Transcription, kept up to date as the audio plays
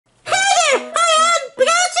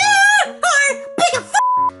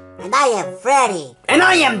am Freddy. And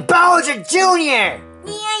I am Bowser Jr.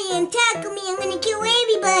 Me, I am Tackle Me. I'm gonna kill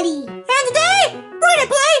everybody. And today, we're gonna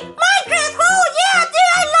play Minecraft. Oh yeah,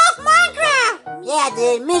 dude, I love Minecraft. Yeah,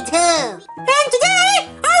 dude, me too. And today,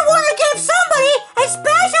 I want to give somebody a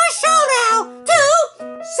special shout out to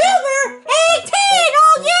Silver 18.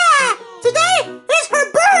 Oh yeah, today is her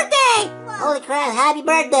birthday. Holy crap, happy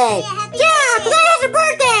birthday. Yeah, today is her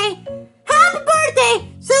birthday. Happy birthday,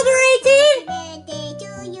 Silver 18. Birthday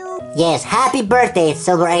to you. Yes, happy birthday,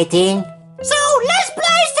 Silver 18. So let's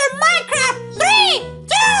play some Minecraft. 3,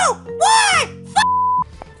 2, 1.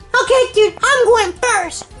 Okay, dude, I'm going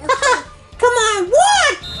first. Come on, 1.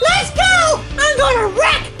 Let's go. I'm gonna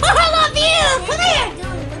wreck all of you. Come here.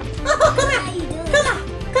 Oh, come on. Come on.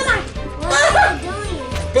 Come on. What are you doing?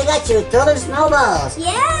 Pikachu, throw the snowballs.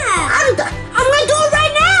 Yeah. I'm gonna do it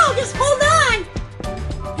right now. Just hold on.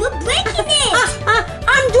 You're breaking it.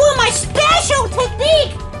 I'm doing my special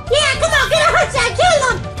technique. Yeah, come on, get a headshot, kill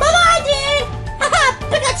him. Bye-bye, dude.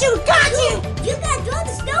 Pikachu, got you. You gotta throw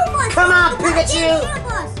the snowballs. Come on, The goddamn Pikachu.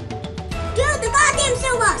 snowballs. Throw the goddamn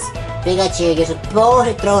snowballs. Pikachu, you're supposed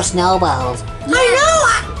to throw snowballs. I know.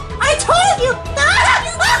 I told you.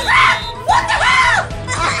 What the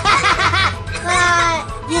hell?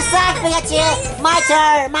 You suck, Pikachu. My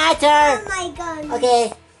turn, my turn. Oh my god.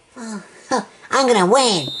 Okay. I'm gonna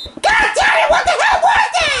win. God damn it, what the hell was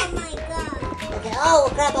Oh that? my god. Okay, oh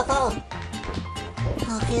crap, I fall.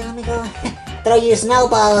 Okay, let me go. Throw you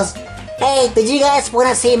snowballs. Hey, did you guys want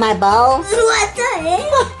to see my balls? What the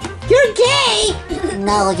hell? You're gay.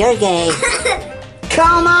 No, you're gay.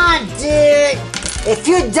 Come on, dude. If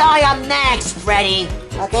you die, I'm next, Freddy.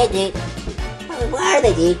 Okay, dude. Where are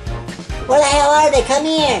they, dude? Where the hell are they? Come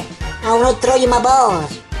here. I want to throw you my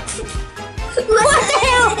balls. What the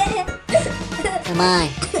hell? Come on.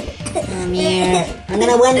 Come here. I'm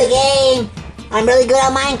gonna win the game. I'm really good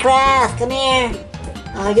at Minecraft. Come here.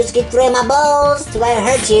 I'll just keep throwing my balls till I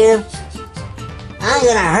hurt you. I'm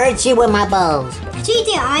gonna hurt you with my balls. Actually,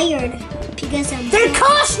 they're iron. Because I'm They're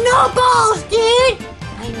called snowballs, dude.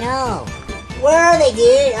 I know. Where are they,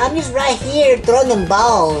 dude? I'm just right here throwing them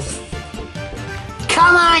balls.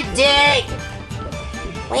 Come on, dude.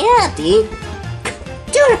 Wait up, dude.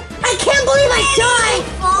 Dude, I can't believe I died.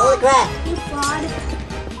 Holy crap. You fraud.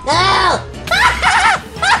 No!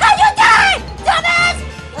 You died, dumbass.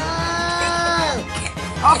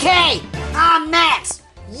 Oh! Okay, I'm next.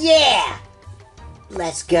 Yeah.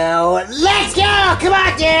 Let's go. Let's go. Come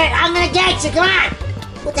on, dude. I'm gonna get you. Come on.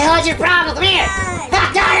 What the hell is your problem? Come here.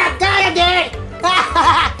 Got him, dude.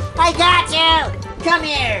 I got you. Come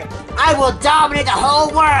here. I will dominate the whole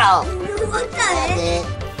world. What the hell?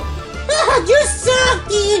 You suck,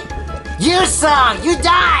 dude. You suck. You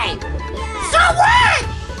died. So what?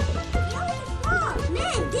 Oh,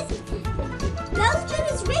 man, this Bowser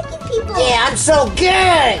is wrecking people. Yeah, I'm so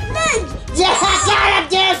good. Man, Yeah, got him,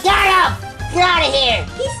 dude. Got him. Get out of here.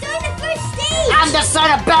 he's starting the first stage. I'm the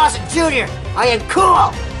son of Bowser Jr. I am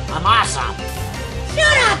cool. I'm awesome.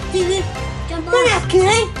 Shut up, dude. Jump You're not off.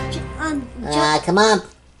 good. Jump. Come on.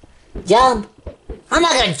 Jump. I'm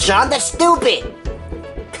not gonna jump. That's stupid.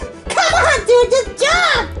 Come on, dude, just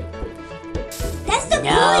jump. That's the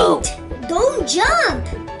No. point. Don't jump.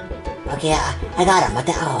 Okay, I got him.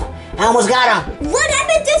 I almost got him. What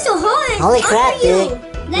happened to so hard? Holy crap, Are you?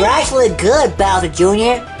 dude. You're actually good, Bowser Jr.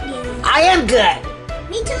 Yeah, I am good.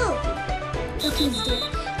 me too. Look, he's dead.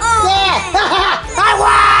 Oh, Yeah. man. I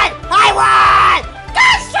won! I won!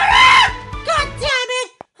 God, shut up. God damn it.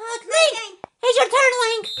 Link, it's your turn,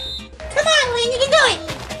 Link. Come on, Link, you can do it.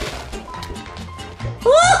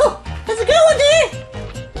 Woo, that's a good one,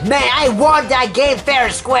 dude. Man, I won that game fair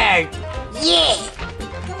and square. Yeah.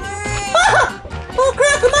 Oh,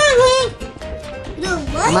 crap, come on, Link. No,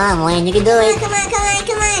 what? Come on, Lane, you can do it. Come on.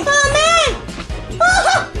 Oh, man.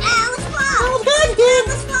 Oh, Ah, let's fall. that was good, dude.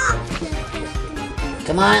 Let's fall.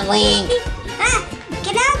 Come on, Link. Ah,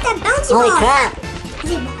 get out that bouncy Holy ball. crap.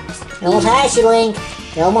 He almost has you, Link.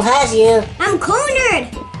 He almost has you. I'm cornered.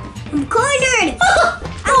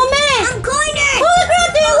 Oh, man. I'm cornered. Holy crap,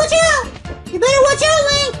 dude, watch out. You better watch out,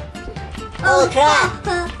 Link. Holy crap.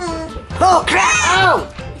 Oh, crap. Oh,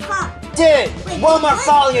 dude. One more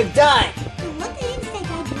fall and you're done. What the heck is that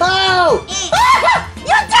guy doing? Oh.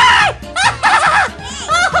 You died.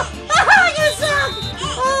 You suck.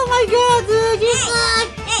 Oh, my God, dude, you suck.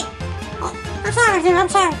 Hey, I'm sorry, dude, I'm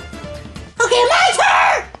sorry. Okay, my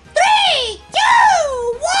turn. 3,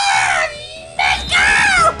 2, 1, let's go.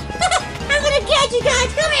 I'm gonna catch you guys.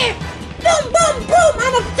 Come here. Boom, boom, boom.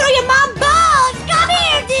 I'm gonna throw your mom balls. Come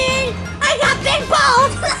here, dude. I got big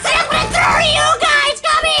balls. And I'm gonna throw you guys.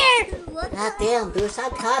 Come here. what God damn, dude,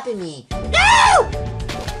 stop copying me. No.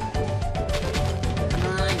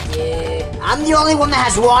 dude. I'm the only one that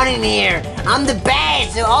has one in here. I'm the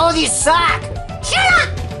best. All of you suck. Shut up!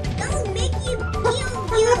 Don't make you kill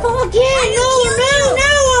you. Oh, again!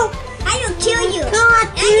 No! I will kill you. God,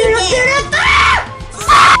 And you dude, I'm dead.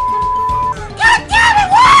 God damn it!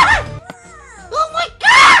 What? Oh my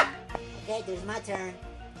God! Okay, there's my turn.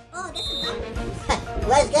 Oh, that's a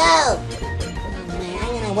Let's go! Oh, man,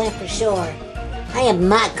 I'm gonna win for sure. I am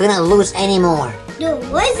not gonna lose anymore. Dude,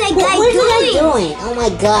 what is that guy What is that doing? doing? Oh my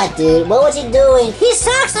god, dude. What was he doing? He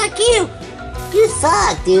sucks like you! You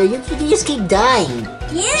suck, dude. You just keep dying.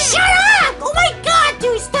 Yeah. Shut up! Oh my God,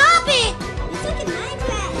 dude, stop it! He's like a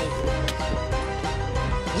Minecraft.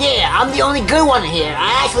 Yeah, I'm the only good one here.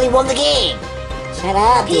 I actually won the game. Shut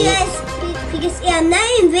up, dude. Because I'm not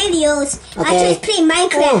in videos. I Okay. just play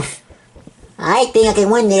Minecraft. Oof. I think I can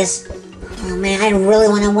win this. Oh man, I really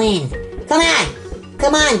want to win. Come on!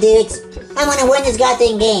 Come on, dudes. I'm gonna win this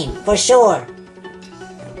goddamn game, for sure.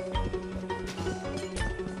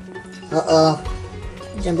 Uh-oh.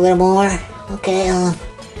 Jump a little more. Okay,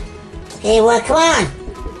 Hey, well, come on!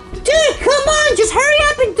 Dude, come on, just hurry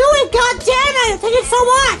up and do it, God damn it! It's taking so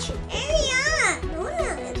much! Hurry up. Hold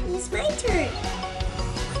on. It's my turn.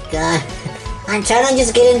 God. I'm trying to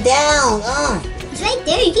just get him down. Oh. It's right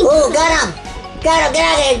there. You can Oh, got him! Got him! Get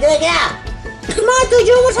out of here! Dude, get out! Come on, dude,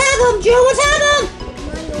 you almost have him! You almost have him!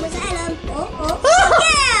 Come on, you almost had him. Oh.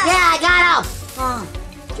 Yeah, I got him! Oh,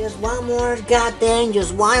 just one more goddamn,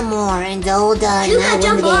 just one more, and all done. You and I gotta win the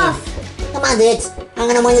jump game. off. Come on, dudes. I'm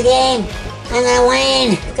gonna win the game. I'm gonna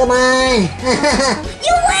win. Come on.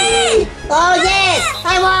 You win! Oh, yes!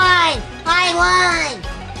 I won! I won!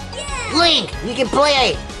 Yeah! Link, you can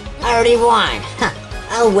play. I already won.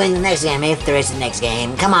 I'll win the next game if there is the next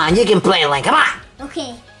game. Come on, you can play, Link. Come on.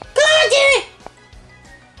 Okay. Come on, dude!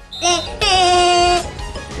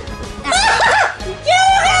 You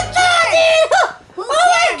have done it! Who Oh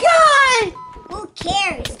my God! Who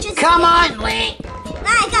cares? Just Come on, Link.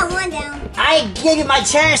 I got one down. I give you my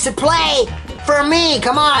chance to play for me.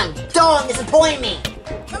 Come on. Don't disappoint me.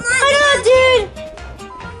 Come on. I know,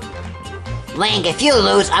 dude! Link, if you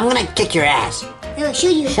lose, I'm gonna kick your ass. They will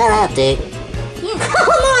shoot you. Shut up, dude. Yeah. Come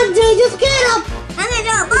on, dude, just get him! I'm gonna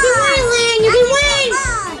go. You can win, Link, you can win!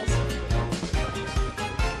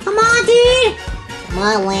 Come on, dude! Come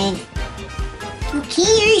on, Link. Who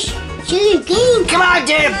cares? Shoot your game. Come on,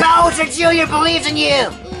 dude. Bowser Jr. believes in you.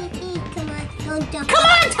 Come on. Don't jump. Come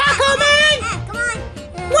on, Taco Man! Come on.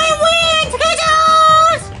 Win-win!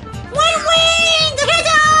 Potatoes! Win-win!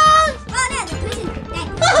 Potatoes! Oh, no, the person.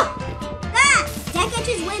 That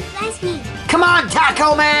just went past me. Come on,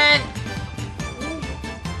 Taco Man.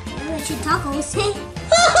 I'm gonna shoot tacos.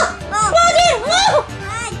 Come on, dude! Woo!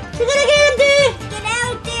 You're gonna get him, dude! Get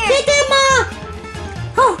out there. Get them,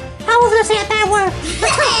 Oh, I was gonna say a bad word.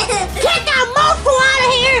 Get that mouthful out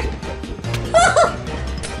of here!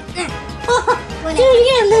 Dude,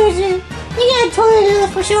 you gotta lose it. You gotta totally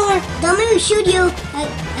lose for sure. Don't make me shoot you.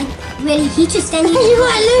 Really, he just standing. You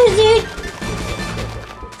gotta lose, dude.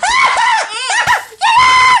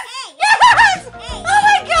 Oh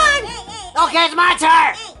my God! Okay, it's my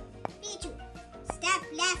turn. Hey, Pikachu, stop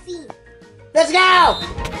laughing. Let's go.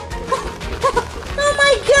 Oh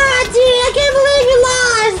my God, dude! I can't believe you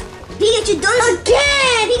lost! Pikachu, don't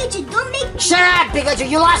Again! Pikachu, don't make. Shut up, Pikachu.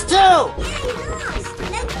 You lost too. Yeah, you lost.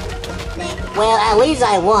 Let- Well, at least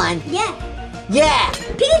I won. yeah, Yeah.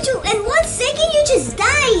 Pikachu. In 1 second, you just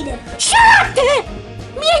died. Shut up, dude!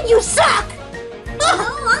 Me and you suck!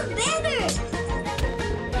 Oh, I'm better.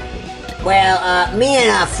 Well, me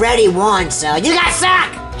and Freddy won, so you guys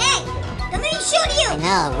suck. Hey, don't make me shoot you.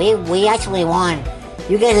 No, we actually won.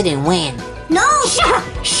 You guys didn't win. No. Shut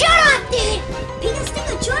up, dude! Pikachu's the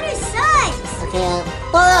controller sucks. Okay.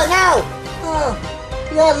 Oh no! Oh,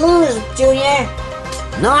 you gotta lose, Junior.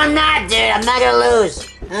 No, I'm not, dude. I'm not gonna lose.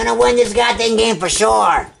 I'm gonna win this goddamn game for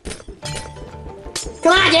sure.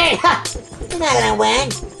 Come on, dude. You're not gonna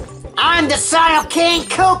win. I'm the son of King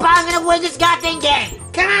Koopa. I'm gonna win this goddamn game.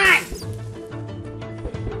 Come on.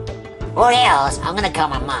 Or else, I'm gonna call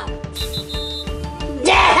my mom.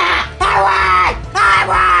 Yeah! I won! I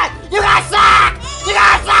won! You guys suck! You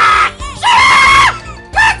guys suck! Shut up!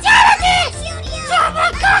 God damn it! Shoot you. Come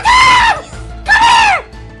on, come down! Come here!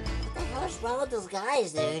 What the hell's wrong with those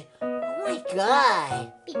guys, dude? Oh my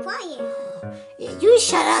god. Be quiet. You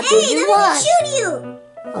shut up, dude. Hey, You let won. me shoot you.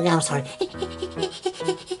 Okay, I'm sorry.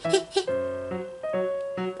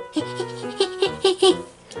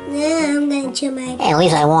 No, I'm gonna chew my. Hey, at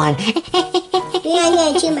least I won. Yeah, I'm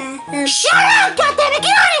gonna chew my. Shut up! Goddammit,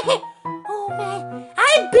 get out of here! Oh man,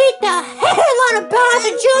 I beat the hell out of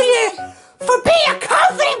Bowser Jr. for being a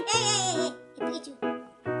confident. Hey, Pikachu.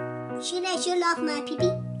 Should I shoot off my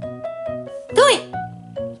pee-pee? Do it.